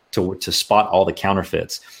able to spot all the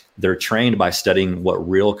counterfeits. They're trained by studying what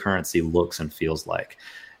real currency looks and feels like.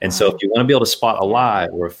 And so if you want to be able to spot a lie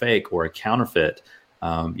or a fake or a counterfeit,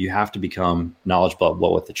 you have to become knowledgeable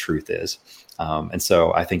about what the truth is. And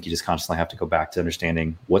so I think you just constantly have to go back to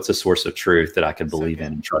understanding what's a source of truth that I can believe in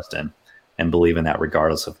and trust in, and believe in that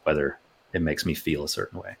regardless of whether it makes me feel a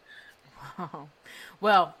certain way. Wow.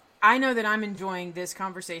 Well, I know that I'm enjoying this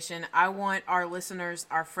conversation. I want our listeners,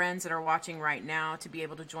 our friends that are watching right now, to be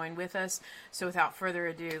able to join with us. So without further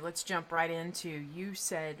ado, let's jump right into You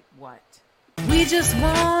Said What? We just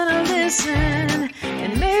want to listen,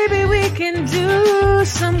 and maybe we can do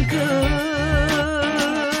some good.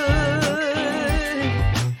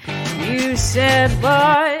 You said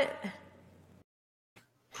what?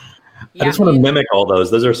 I just want to mimic all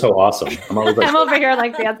those. Those are so awesome. I'm over here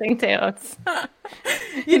like dancing too.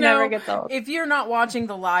 You never gets old. If you're not watching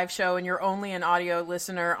the live show and you're only an audio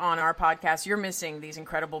listener on our podcast, you're missing these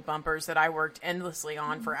incredible bumpers that I worked endlessly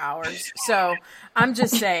on for hours. So I'm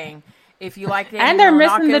just saying, if you like and they're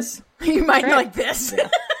missing you might like this.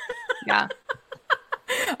 Yeah.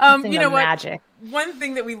 You know what? Magic. One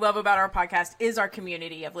thing that we love about our podcast is our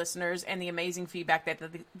community of listeners and the amazing feedback that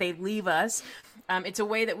they leave us. It's a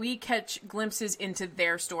way that we catch glimpses into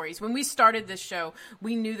their stories. When we started this show,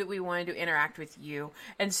 we knew that we wanted to interact with you.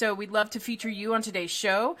 And so we'd love to feature you on today's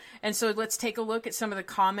show. And so let's take a look at some of the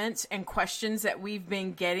comments and questions that we've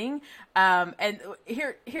been getting. And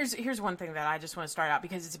here's one thing that I just want to start out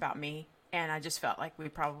because it's about me. And I just felt like we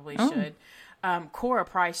probably should. Cora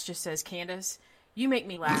Price just says, Candace, you make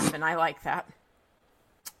me laugh, and I like that.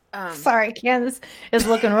 Sorry, Candace is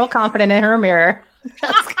looking real confident in her mirror.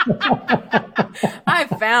 I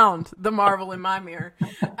found the marvel in my mirror.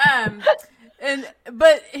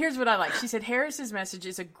 But here's what I like. She said, Harris's message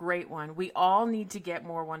is a great one. We all need to get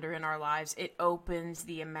more wonder in our lives. It opens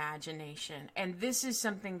the imagination. And this is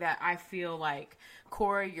something that I feel like,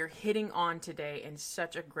 Cora, you're hitting on today in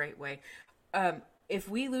such a great way. If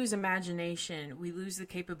we lose imagination, we lose the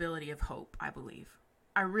capability of hope, I believe.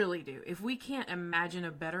 I really do. If we can't imagine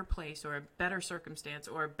a better place or a better circumstance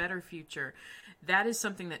or a better future, that is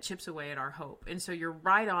something that chips away at our hope. And so you're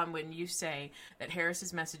right on when you say that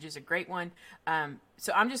Harris's message is a great one.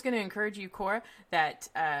 So I'm just going to encourage you, Cora, that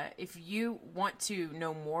if you want to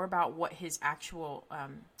know more about what his actual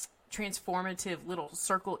transformative little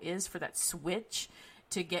circle is for that switch,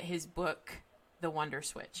 to get his book, The Wonder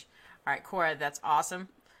Switch. All right, Cora, that's awesome.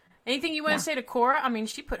 Anything you want to say to Cora? I mean,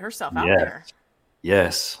 she put herself out there.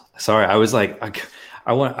 Yes. Sorry. I was like,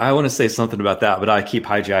 I want to say something about that, but I keep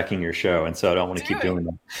hijacking your show. And so I don't want to keep doing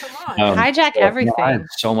that. Come on. Hijack everything. I have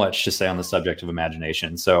so much to say on the subject of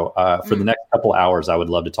imagination. So for the next couple hours, I would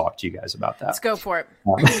love to talk to you guys about that. Let's go for it.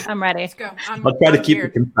 I'm ready. Let's go. I'll try to keep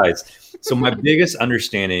it concise. So my biggest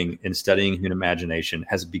understanding in studying human imagination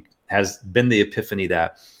has been the epiphany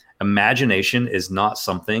that imagination is not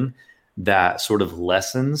something that sort of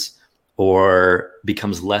lessens or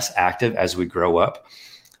becomes less active as we grow up,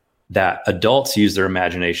 that adults use their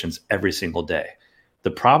imaginations every single day.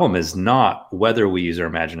 The problem is not whether we use our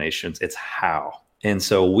imaginations, it's how. And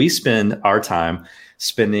so we spend our time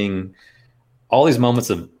spending all these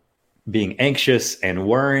moments of being anxious and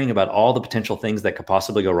worrying about all the potential things that could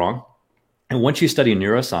possibly go wrong. And once you study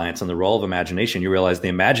neuroscience and the role of imagination, you realize the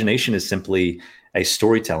imagination is simply a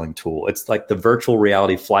storytelling tool. It's like the virtual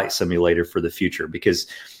reality flight simulator for the future, because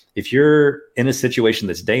if you're in a situation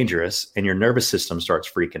that's dangerous and your nervous system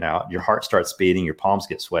starts freaking out, your heart starts beating, your palms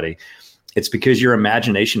get sweaty, It's because your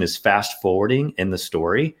imagination is fast forwarding in the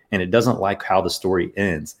story and it doesn't like how the story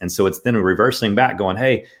ends. And so it's then reversing back going,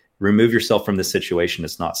 hey, remove yourself from this situation.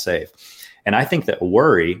 It's not safe. And I think that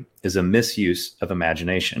worry is a misuse of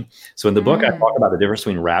imagination. So in the book, I talk about the difference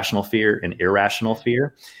between rational fear and irrational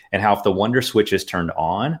fear, and how if the wonder switch is turned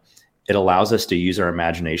on, it allows us to use our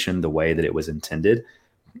imagination the way that it was intended,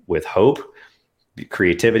 with hope,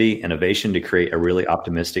 creativity, innovation, to create a really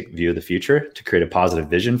optimistic view of the future, to create a positive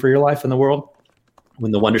vision for your life and the world.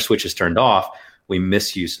 When the wonder switch is turned off, we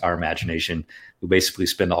misuse our imagination. We basically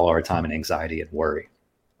spend all our time in anxiety and worry.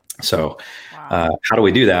 So how do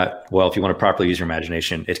we do that? Well, if you want to properly use your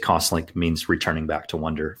imagination, it constantly means returning back to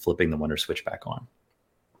wonder, flipping the wonder switch back on.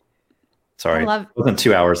 Sorry, it wasn't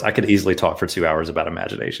 2 hours. I could easily talk for 2 hours about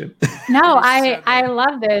imagination. No, I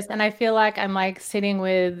love this. And I feel like I'm like sitting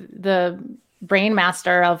with the brain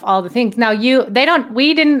master of all the things. Now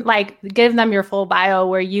we didn't like give them your full bio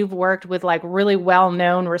where you've worked with like really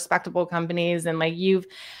well-known, respectable companies, and like you've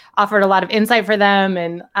offered a lot of insight for them.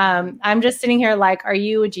 And I'm just sitting here like, are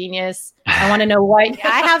you a genius? I want to know I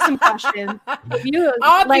have some questions. You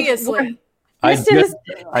obviously. I just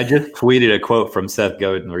tweeted a quote from Seth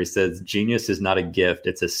Godin where he says, genius is not a gift,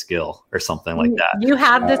 it's a skill, or something like that. You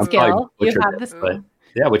have the skill. You have the skill.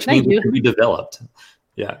 Yeah, which means it can be developed.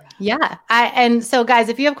 Yeah. Yeah. And so guys,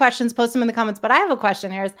 if you have questions, post them in the comments, but I have a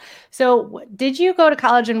question here. So did you go to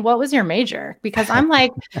college and what was your major? Because I'm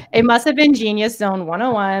like, it must've been Genius Zone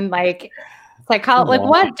 101. Like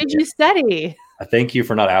what did you study? Thank you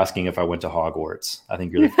for not asking if I went to Hogwarts. I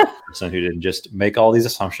think you're the first person who didn't just make all these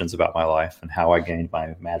assumptions about my life and how I gained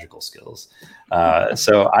my magical skills.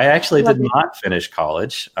 So I actually did not finish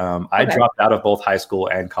college. I dropped out of both high school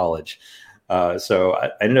and college. So I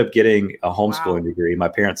ended up getting a homeschooling degree. My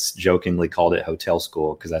parents jokingly called it hotel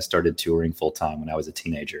school because I started touring full time when I was a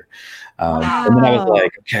teenager. And then I was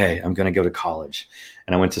like, okay, I'm going to go to college.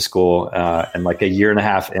 And I went to school and like a year and a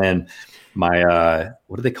half in, my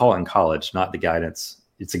what do they call it in college? Not the guidance.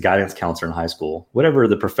 It's a guidance counselor in high school. Whatever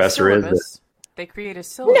the professor is. They create a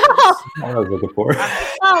syllabus. No! I was looking for.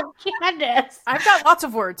 Oh, Candace. I've got lots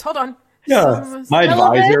of words. Hold on. Yeah. My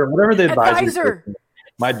advisor, whatever the advisor.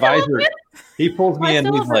 My advisor, he pulls me in.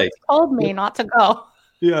 He's like, told me not to go.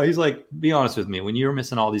 Yeah. He's like, be honest with me. When you were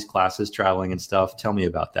missing all these classes, traveling and stuff, tell me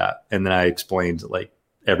about that. And then I explained like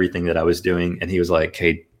everything that I was doing. And he was like,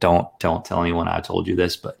 hey, don't tell anyone I told you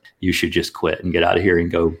this, but you should just quit and get out of here and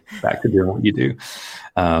go back to doing what you do.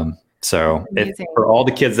 So for all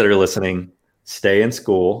the kids that are listening, stay in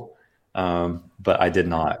school. But I did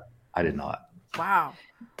not. Wow.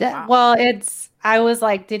 Well, I was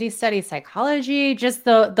like, did he study psychology? Just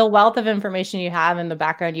the wealth of information you have and the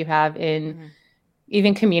background you have in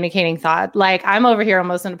even communicating thought. Like I'm over here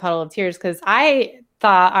almost in a puddle of tears because I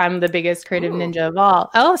thought I'm the biggest creative ninja of all.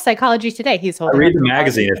 Oh, Psychology Today. He's holding. I read the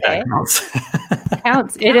magazine if that counts.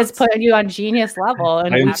 Counts. It is putting you on genius level.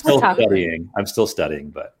 And I'm still studying,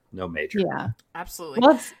 but no major. Yeah, absolutely.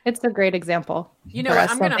 Well, it's a great example. You know,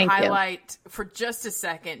 I'm going to highlight for just a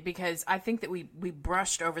second because I think that we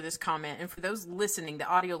brushed over this comment. And for those listening, the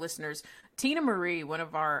audio listeners, Tina Marie, one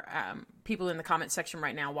of our people in the comment section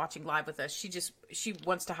right now watching live with us, she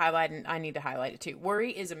wants to highlight, and I need to highlight it too.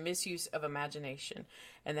 Worry is a misuse of imagination.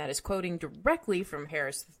 And that is quoting directly from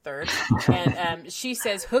Harris III. And she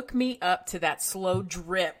says, hook me up to that slow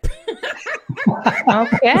drip.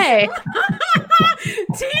 Okay.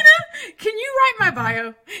 Tina, can you write my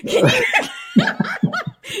bio?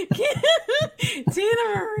 Tina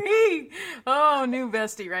Marie. Oh, new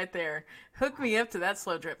bestie right there. Hook me up to that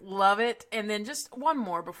slow drip. Love it. And then just one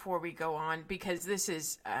more before we go on, because this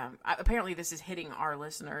is apparently this is hitting our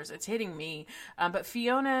listeners. It's hitting me. But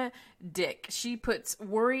Fiona Dick, she puts,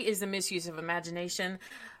 worry is the misuse of imagination.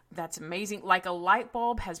 That's amazing. Like a light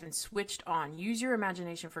bulb has been switched on. Use your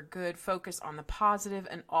imagination for good. Focus on the positive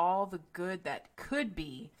and all the good that could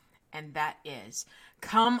be, and that is.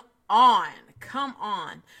 Come on.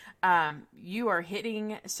 You are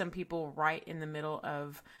hitting some people right in the middle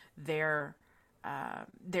of their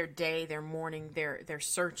day, their morning, their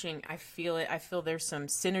searching. I feel it. I feel there's some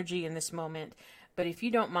synergy in this moment. But if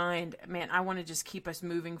you don't mind, man, I want to just keep us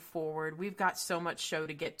moving forward. We've got so much show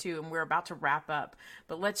to get to, and we're about to wrap up.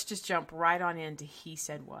 But let's just jump right on into He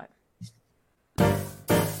Said What. He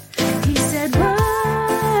said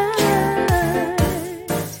what?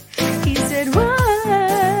 He said what?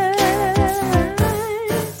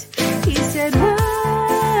 He said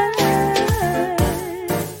what?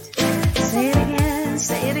 Say it again,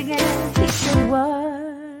 say it again. He said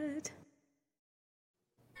what?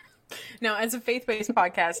 Now, as a faith-based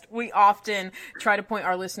podcast, we often try to point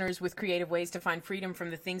our listeners with creative ways to find freedom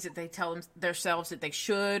from the things that they tell themselves that they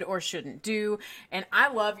should or shouldn't do. And I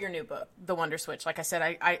love your new book, The Wonder Switch. Like I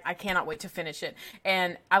said, I cannot wait to finish it.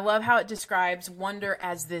 And I love how it describes wonder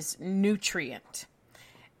as this nutrient.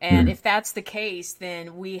 And if that's the case,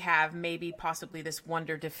 then we have maybe possibly this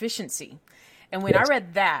wonder deficiency. And when I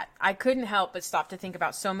read that, I couldn't help but stop to think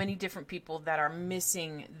about so many different people that are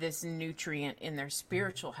missing this nutrient in their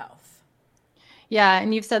spiritual health. Yeah,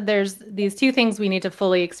 and you've said there's these two things we need to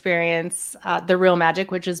fully experience the real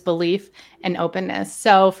magic, which is belief and openness.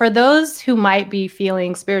 So for those who might be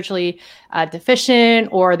feeling spiritually deficient,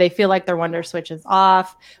 or they feel like their wonder switch is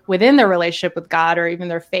off within their relationship with God or even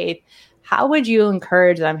their faith, how would you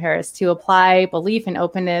encourage them, Harris, to apply belief and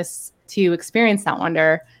openness to experience that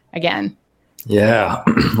wonder again? Yeah.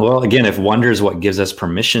 Well, again, if wonder is what gives us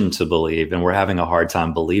permission to believe and we're having a hard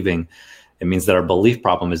time believing, it means that our belief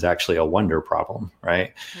problem is actually a wonder problem,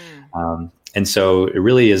 right? And so it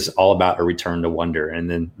really is all about a return to wonder. And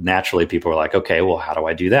then naturally people are like, okay, well, how do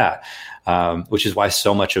I do that? Which is why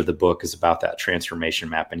so much of the book is about that transformation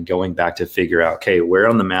map and going back to figure out, okay, where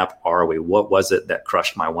on the map are we? What was it that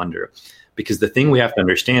crushed my wonder? Because the thing we have to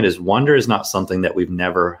understand is wonder is not something that we've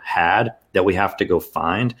never had, that we have to go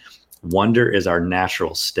find. Wonder is our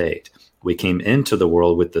natural state. We came into the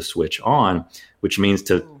world with the switch on, which means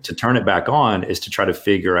to turn it back on is to try to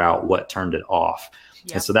figure out what turned it off.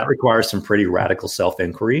 Yep. And so that requires some pretty radical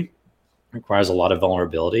self-inquiry, requires a lot of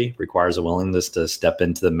vulnerability, requires a willingness to step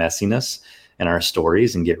into the messiness in our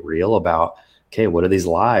stories and get real about, okay, what are these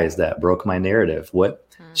lies that broke my narrative? What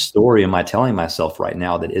story am I telling myself right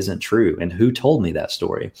now that isn't true? And who told me that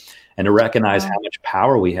story? And to recognize how much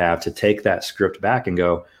power we have to take that script back and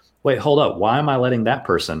go, wait, hold up. Why am I letting that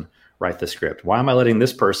person write the script? Why am I letting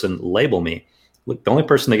this person label me? Look, the only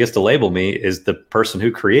person that gets to label me is the person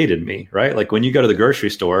who created me, right? Like when you go to the grocery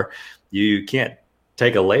store, you can't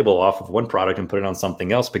take a label off of one product and put it on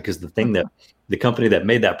something else, because the thing that the company that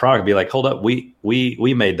made that product be like, hold up, we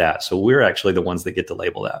made that. So we're actually the ones that get to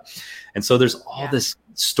label that. And so there's all this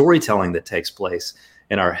storytelling that takes place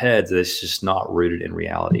in our heads that's just not rooted in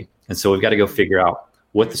reality. And so we've got to go figure out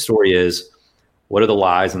what the story is. What are the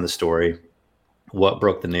lies in the story? What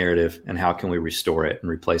broke the narrative, and how can we restore it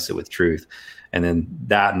and replace it with truth? And then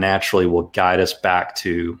that naturally will guide us back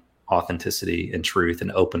to authenticity and truth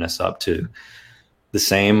and open us up to the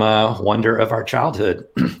same wonder of our childhood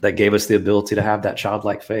that gave us the ability to have that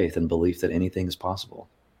childlike faith and belief that anything is possible.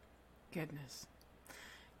 Goodness.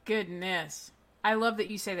 I love that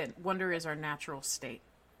you say that wonder is our natural state.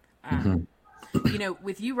 You know,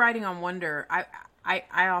 with you writing on wonder,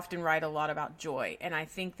 I often write a lot about joy, and I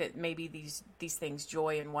think that maybe these things,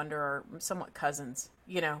 joy and wonder, are somewhat cousins,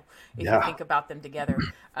 you know, if you think about them together.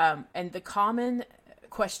 And the common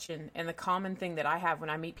question and the common thing that I have when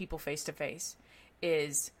I meet people face to face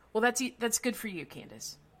is, well, that's good for you,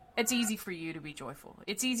 Candace. It's easy for you to be joyful.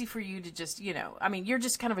 It's easy for you to just, you know, I mean, you're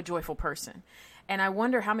just kind of a joyful person. And I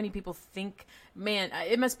wonder how many people think, man,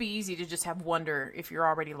 it must be easy to just have wonder if you're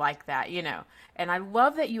already like that, you know. And I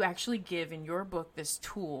love that you actually give in your book this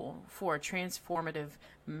tool for a transformative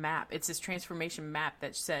map. It's this transformation map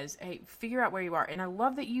that says, hey, figure out where you are. And I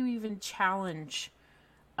love that you even challenge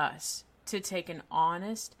us to take an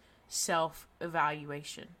honest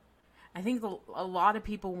self-evaluation. I think a lot of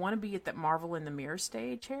people want to be at that Marvel in the Mirror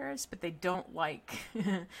stage, Harris, but they don't like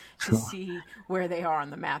to see where they are on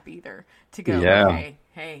the map either. To go,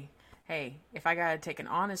 hey, if I got to take an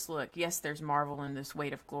honest look, yes, there's Marvel in this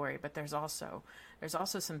weight of glory, but there's also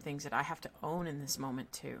some things that I have to own in this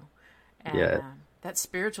moment too. And that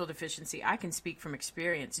spiritual deficiency, I can speak from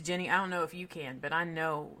experience. Jenny, I don't know if you can, but I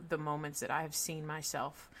know the moments that I have seen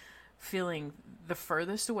myself feeling the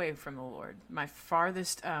furthest away from the Lord, my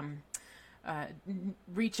farthest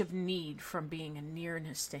reach of need from being a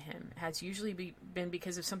nearness to him has usually been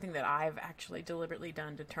because of something that I've actually deliberately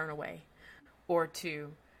done to turn away, or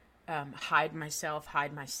to hide myself,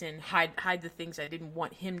 hide my sin, hide the things I didn't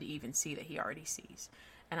want him to even see that he already sees.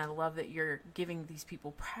 And I love that you're giving these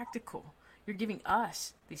people you're giving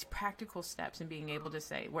us these practical steps and being able to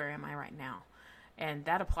say, where am I right now? And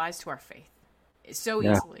that applies to our faith so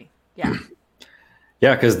easily.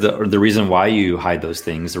 Yeah, because the reason why you hide those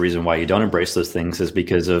things, the reason why you don't embrace those things is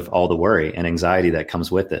because of all the worry and anxiety that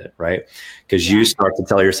comes with it, right? Because you start to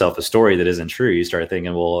tell yourself a story that isn't true. You start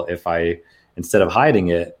thinking, well, instead of hiding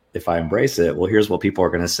it, if I embrace it, well, here's what people are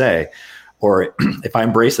going to say. Or if I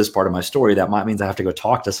embrace this part of my story, that might mean I have to go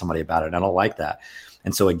talk to somebody about it. And I don't like that.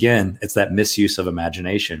 And so again, it's that misuse of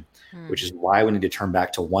imagination, which is why we need to turn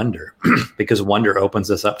back to wonder, because wonder opens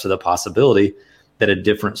us up to the possibility that a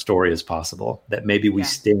different story is possible, that maybe we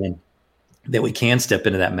stand that we can step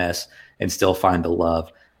into that mess and still find the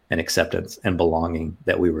love and acceptance and belonging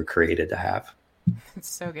that we were created to have. It's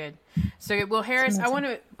so good. So good. Well, Harris, I want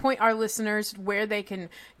to point our listeners where they can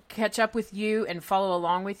catch up with you and follow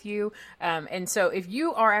along with you. And so if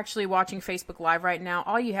you are actually watching Facebook Live right now,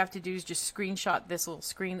 all you have to do is just screenshot this little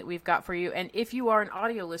screen that we've got for you. And if you are an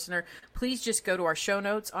audio listener, please just go to our show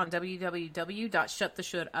notes on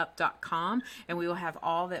www.shuttheshoudup.com, and we will have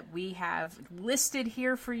all that we have listed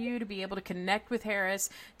here for you to be able to connect with Harris,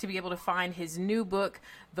 to be able to find his new book,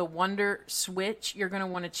 The Wonder Switch. You're going to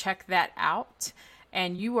want to check that out.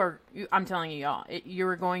 And I'm telling you, y'all,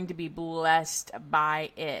 you're going to be blessed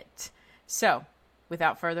by it. So,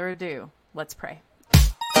 without further ado, let's pray.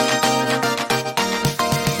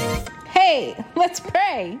 Hey, let's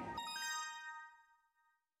pray.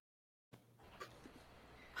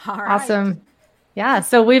 All right. Awesome. Yeah.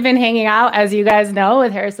 So we've been hanging out, as you guys know,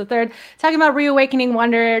 with Harris III, talking about reawakening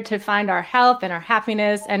wonder to find our health and our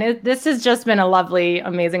happiness. And this has just been a lovely,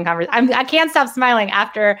 amazing conversation. I can't stop smiling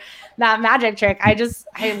after that magic trick. I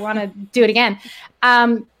want to do it again.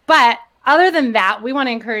 But other than that, we want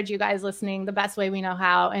to encourage you guys listening the best way we know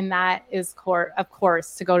how. And that is, of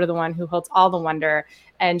course, to go to the one who holds all the wonder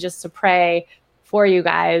and just to pray for you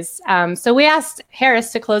guys. So we asked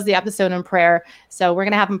Harris to close the episode in prayer. So we're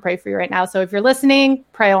going to have him pray for you right now. So if you're listening,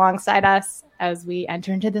 pray alongside us as we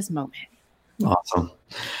enter into this moment. Awesome.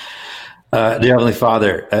 Dear Heavenly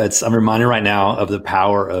Father, I'm reminded right now of the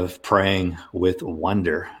power of praying with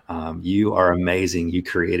wonder. You are amazing. You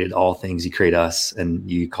created all things. You created us,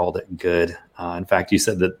 and you called it good. In fact, you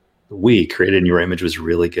said that we created in your image was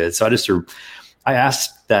really good. So I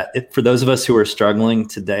asked that for those of us who are struggling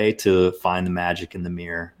today to find the magic in the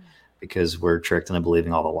mirror, because we're tricked into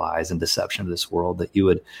believing all the lies and deception of this world, that you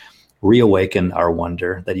would reawaken our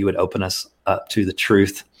wonder, that you would open us up to the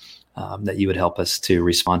truth, that you would help us to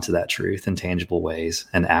respond to that truth in tangible ways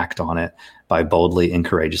and act on it by boldly and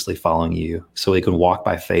courageously following you, so we can walk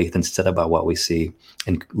by faith instead of by what we see,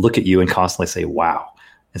 and look at you and constantly say, wow,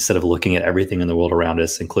 instead of looking at everything in the world around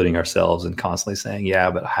us, including ourselves, and constantly saying, yeah,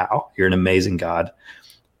 but how? You're an amazing God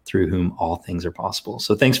through whom all things are possible.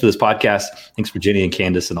 So thanks for this podcast. Thanks for Jenny and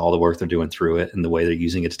Candace and all the work they're doing through it, and the way they're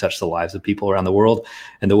using it to touch the lives of people around the world,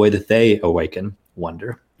 and the way that they awaken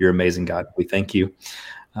wonder. You're amazing, God. We thank you.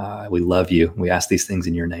 We love you. We ask these things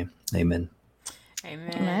in your name. Amen.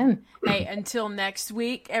 Amen. Amen. Hey, until next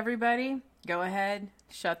week, everybody, go ahead,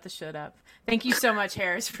 shut the shit up. Thank you so much,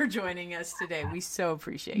 Harris, for joining us today. We so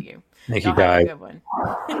appreciate you. Thank Y'all you, guys. have a good one.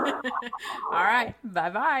 All right.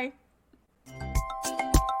 Bye-bye.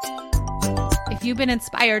 If you've been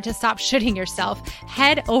inspired to stop shitting yourself,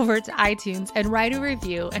 head over to iTunes and write a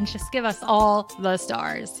review and just give us all the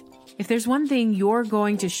stars. If there's one thing you're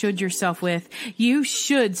going to should yourself with, you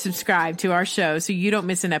should subscribe to our show so you don't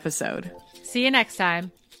miss an episode. See you next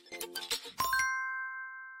time.